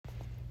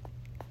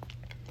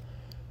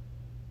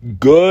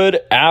Good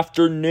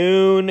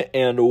afternoon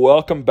and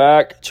welcome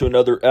back to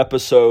another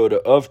episode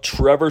of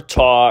Trevor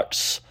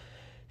Talks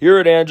here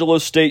at Angelo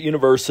State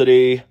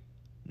University.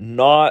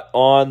 Not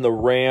on the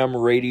Ram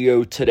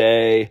radio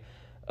today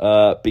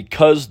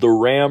because the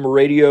Ram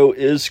radio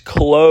is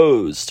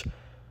closed.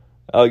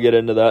 I'll get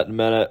into that in a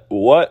minute.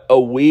 What a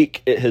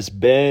week it has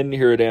been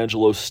here at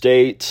Angelo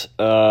State.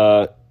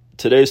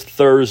 Today's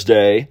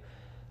Thursday.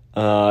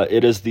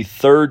 It is the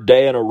third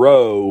day in a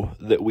row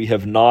that we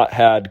have not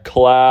had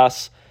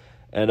class,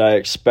 and I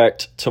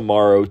expect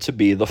tomorrow to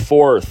be the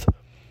fourth.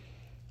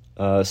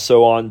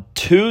 So on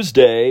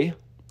Tuesday,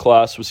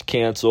 class was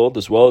canceled,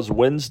 as well as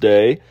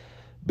Wednesday,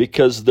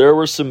 because there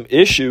were some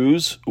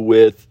issues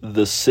with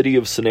the city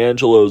of San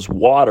Angelo's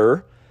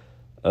water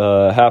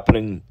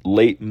happening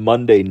late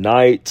Monday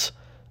night.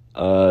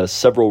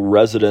 Several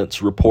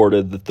residents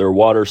reported that their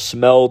water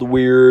smelled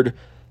weird,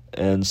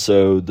 and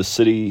so the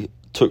city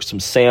took some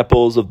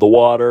samples of the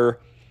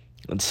water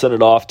and sent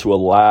it off to a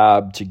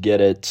lab to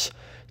get it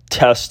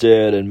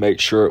tested and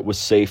make sure it was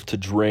safe to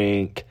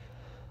drink.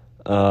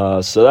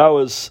 So that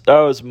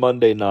was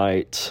Monday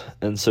night.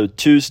 And so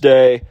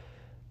Tuesday,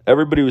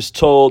 everybody was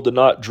told to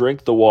not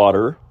drink the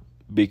water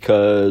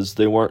because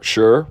they weren't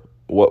sure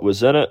what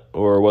was in it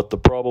or what the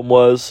problem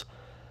was.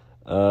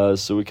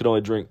 So we could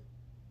only drink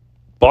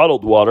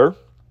bottled water.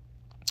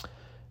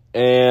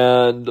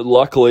 And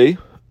luckily,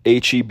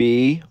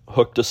 HEB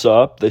hooked us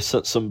up. They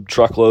sent some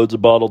truckloads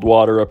of bottled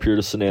water up here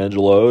to San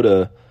Angelo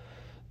to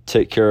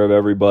take care of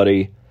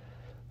everybody.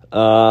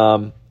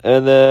 And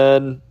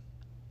then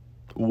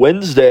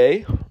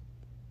Wednesday,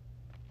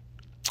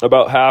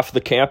 about half the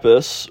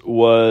campus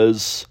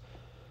was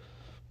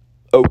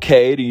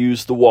okay to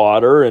use the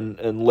water,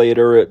 and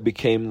later it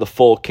became the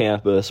full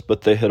campus,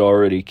 but they had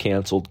already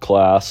canceled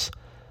class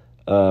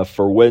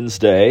for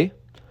Wednesday.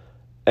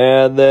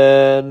 And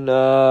then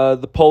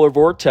the polar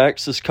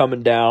vortex is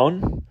coming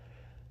down,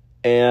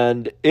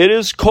 and it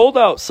is cold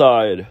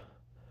outside.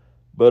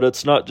 But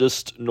it's not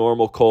just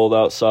normal cold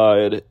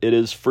outside. It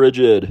is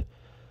frigid.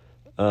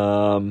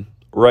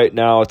 Right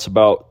now it's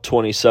about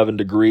 27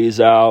 degrees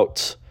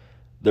out.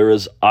 There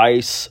is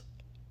ice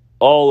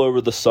all over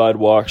the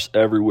sidewalks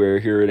everywhere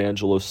here at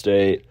Angelo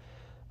State.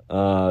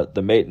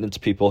 The maintenance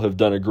people have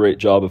done a great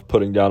job of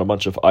putting down a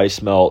bunch of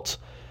ice melt.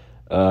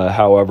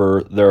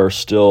 However, there are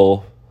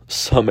still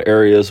some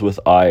areas with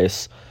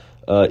ice.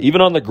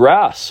 Even on the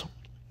grass.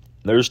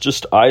 There's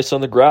just ice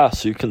on the grass,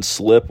 so you can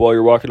slip while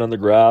you're walking on the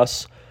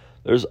grass.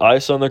 There's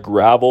ice on the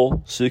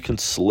gravel, so you can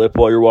slip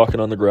while you're walking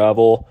on the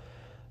gravel.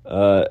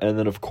 And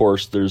then, of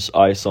course, there's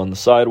ice on the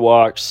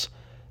sidewalks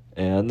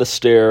and the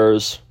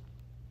stairs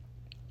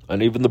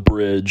and even the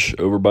bridge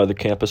over by the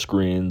campus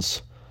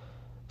greens.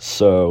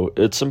 So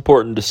it's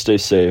important to stay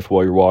safe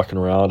while you're walking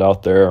around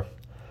out there.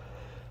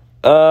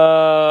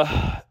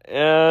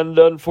 And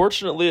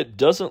unfortunately, it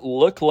doesn't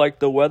look like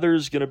the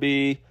weather's going to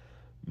be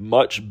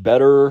much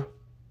better,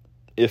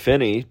 if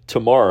any,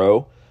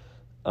 tomorrow.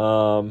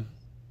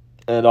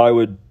 And I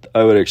would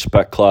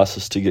expect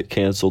classes to get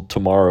canceled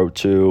tomorrow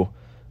too,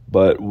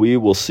 but we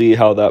will see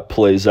how that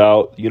plays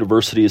out. The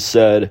university has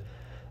said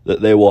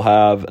that they will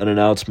have an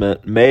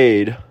announcement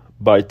made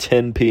by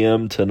 10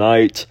 p.m.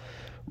 tonight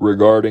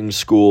regarding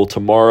school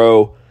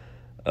tomorrow.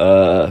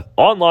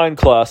 Online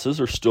classes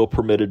are still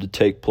permitted to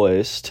take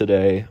place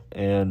today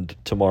and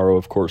tomorrow,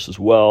 of course, as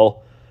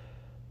well.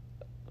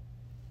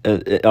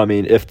 I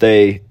mean, if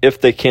they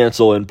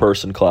cancel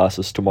in-person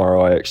classes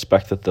tomorrow, I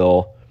expect that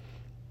they'll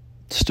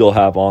still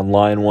have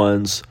online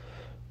ones.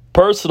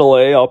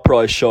 Personally, I'll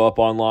probably show up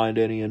online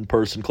to any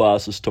in-person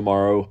classes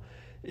tomorrow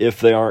if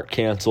they aren't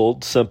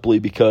canceled, simply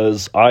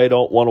because I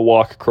don't want to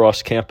walk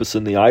across campus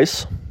in the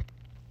ice.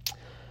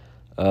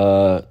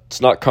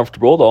 It's not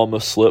comfortable to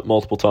almost slip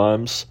multiple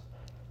times.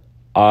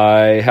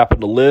 I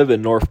happen to live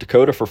in North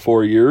Dakota for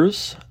 4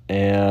 years,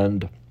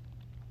 and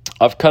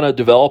I've kind of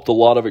developed a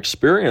lot of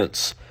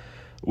experience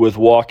with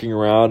walking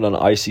around on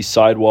icy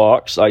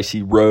sidewalks,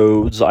 icy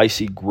roads,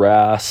 icy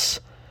grass,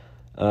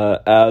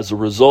 as a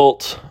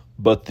result.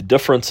 But the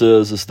difference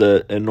is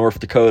that in North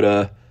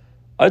Dakota,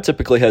 I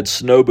typically had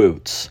snow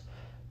boots,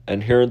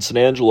 and here in San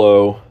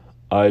Angelo,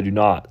 I do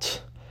not.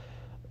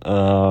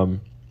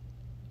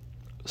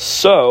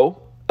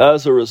 So,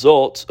 as a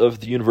result of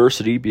the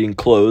university being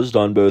closed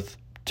on both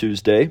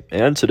Tuesday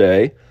and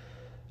today,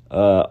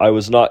 I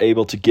was not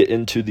able to get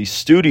into the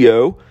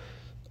studio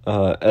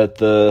at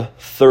the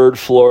third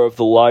floor of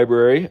the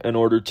library in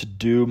order to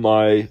do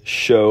my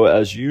show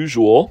as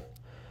usual.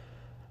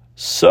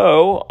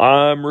 So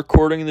I'm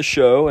recording the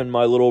show in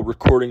my little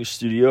recording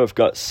studio I've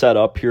got set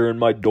up here in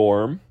my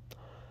dorm.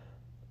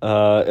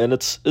 And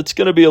it's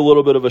going to be a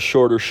little bit of a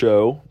shorter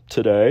show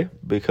today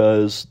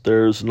because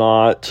there's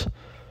not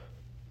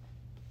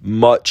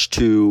much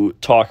to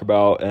talk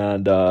about.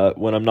 And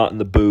when I'm not in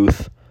the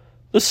booth,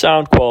 the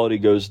sound quality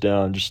goes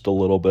down just a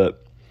little bit.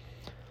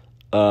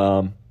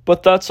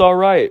 But that's all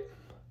right.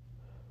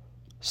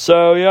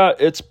 So, yeah,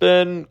 it's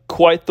been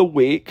quite the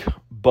week,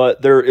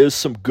 but there is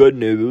some good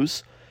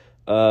news.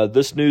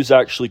 This news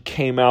actually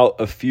came out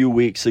a few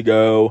weeks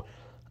ago.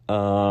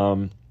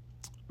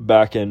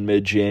 back in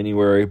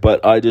mid-January,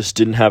 but I just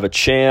didn't have a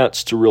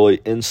chance to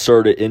really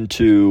insert it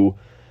into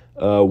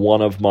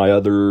one of my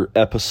other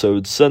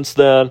episodes since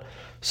then.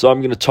 So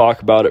I'm going to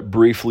talk about it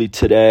briefly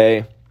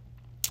today.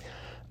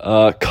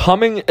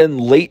 Coming in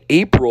late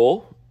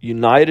April,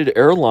 United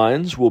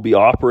Airlines will be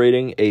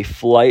operating a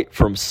flight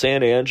from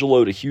San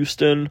Angelo to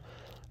Houston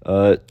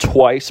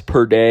twice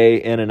per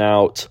day, in and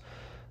out.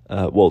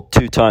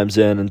 2 times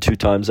in and 2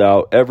 times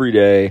out every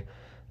day.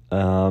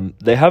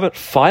 They haven't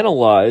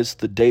finalized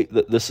the date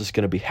that this is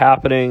going to be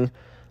happening,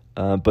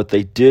 but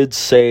they did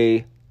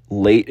say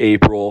late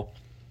April.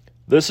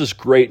 This is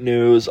great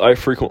news. I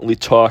frequently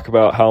talk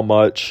about how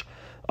much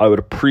I would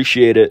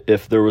appreciate it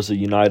if there was a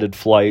United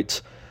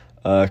flight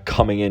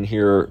coming in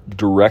here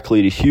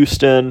directly to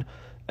Houston,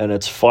 and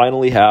it's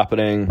finally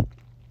happening.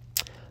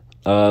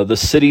 The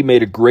city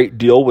made a great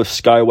deal with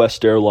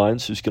SkyWest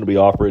Airlines, who's going to be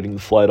operating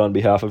the flight on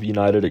behalf of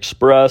United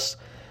Express.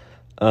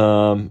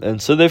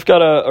 And so they've got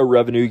a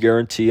revenue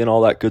guarantee and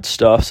all that good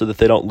stuff so that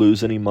they don't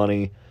lose any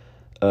money.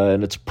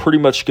 And it's pretty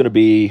much going to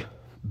be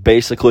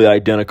basically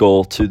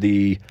identical to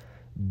the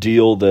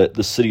deal that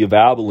the city of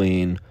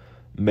Abilene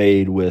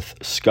made with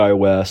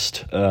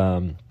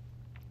SkyWest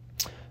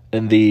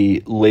in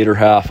the later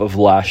half of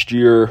last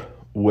year,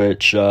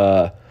 which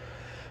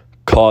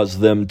caused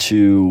them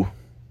to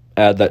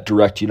add that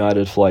direct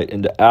United flight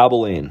into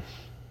Abilene.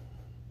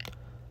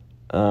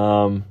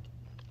 So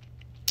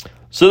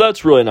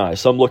that's really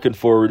nice. I'm looking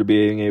forward to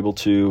being able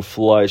to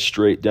fly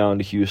straight down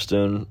to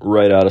Houston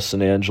right out of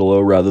San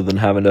Angelo rather than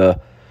having to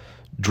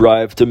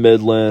drive to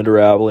Midland or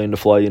Abilene to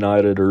fly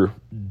United or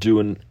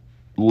doing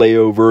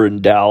layover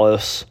in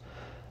Dallas.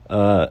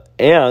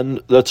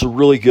 And that's a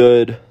really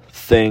good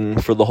thing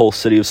for the whole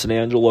city of San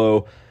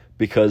Angelo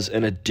because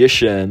in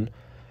addition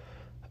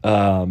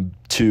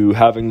to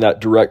having that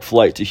direct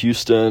flight to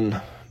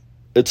Houston,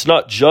 it's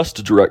not just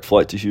a direct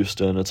flight to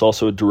Houston. It's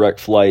also a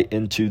direct flight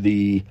into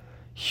the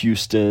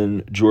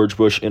Houston George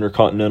Bush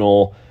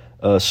Intercontinental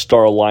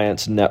Star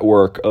Alliance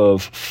network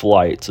of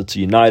flights. It's a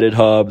United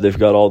hub. They've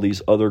got all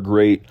these other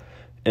great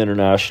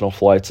international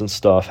flights and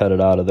stuff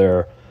headed out of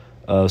there.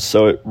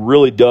 So it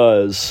really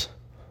does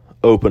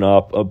open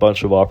up a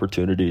bunch of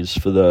opportunities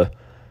for the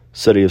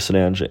city of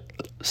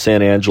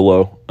San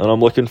Angelo, and I'm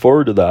looking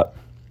forward to that.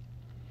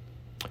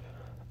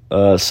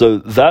 So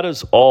that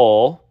is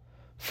all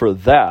for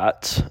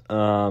that.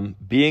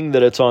 Being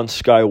that it's on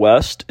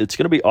SkyWest, it's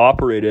going to be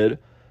operated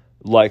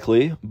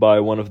likely by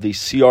one of the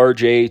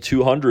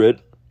CRJ-200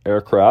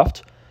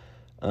 aircraft.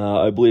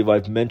 I believe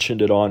I've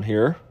mentioned it on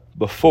here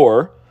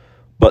before,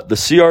 but the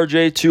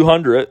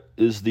CRJ-200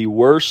 is the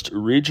worst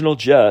regional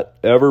jet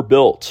ever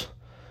built.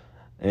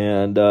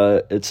 And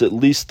it's at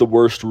least the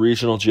worst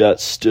regional jet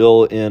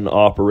still in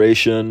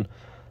operation.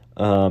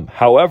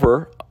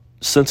 However,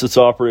 since it's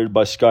operated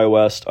by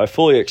SkyWest, I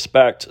fully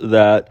expect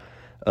that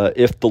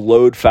if the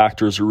load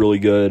factors are really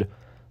good,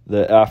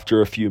 that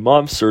after a few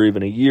months or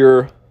even a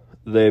year,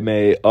 they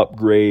may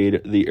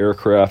upgrade the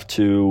aircraft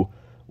to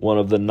one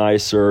of the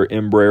nicer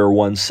Embraer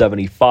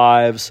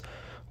 175s,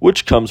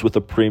 which comes with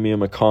a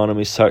premium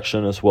economy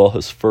section as well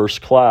as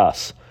first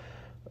class.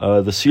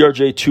 The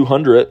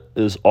CRJ-200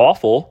 is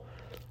awful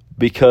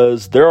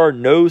because there are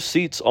no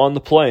seats on the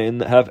plane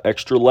that have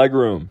extra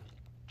legroom.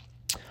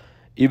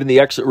 Even the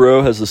exit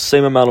row has the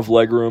same amount of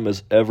legroom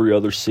as every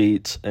other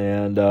seat,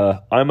 and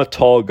I'm a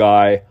tall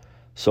guy,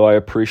 so I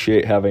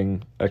appreciate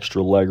having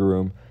extra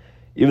legroom.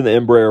 Even the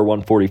Embraer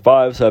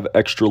 145s have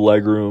extra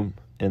legroom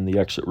in the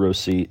exit row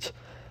seats.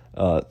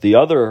 The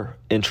other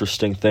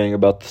interesting thing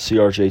about the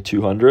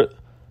CRJ-200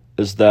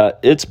 is that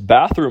its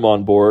bathroom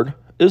on board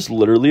is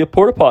literally a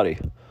porta potty.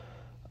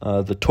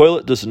 The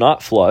toilet does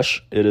not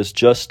flush. It is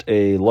just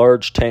a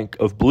large tank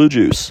of blue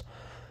juice,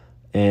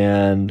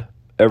 and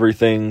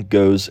everything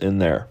goes in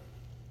there.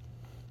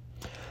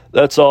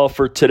 That's all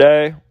for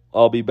today.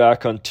 I'll be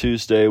back on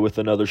Tuesday with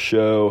another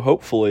show,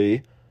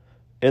 hopefully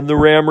in the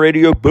Ram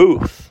Radio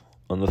booth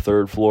on the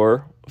 3rd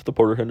floor of the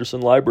Porter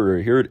Henderson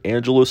Library here at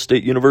Angelo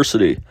State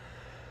University.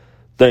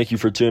 Thank you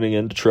for tuning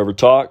in to Trevor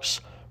Talks.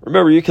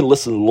 Remember, you can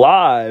listen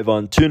live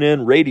on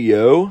TuneIn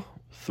Radio,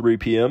 3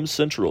 p.m.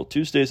 Central,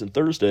 Tuesdays and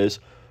Thursdays,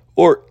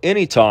 or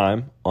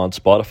anytime on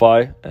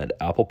Spotify and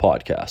Apple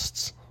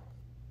Podcasts.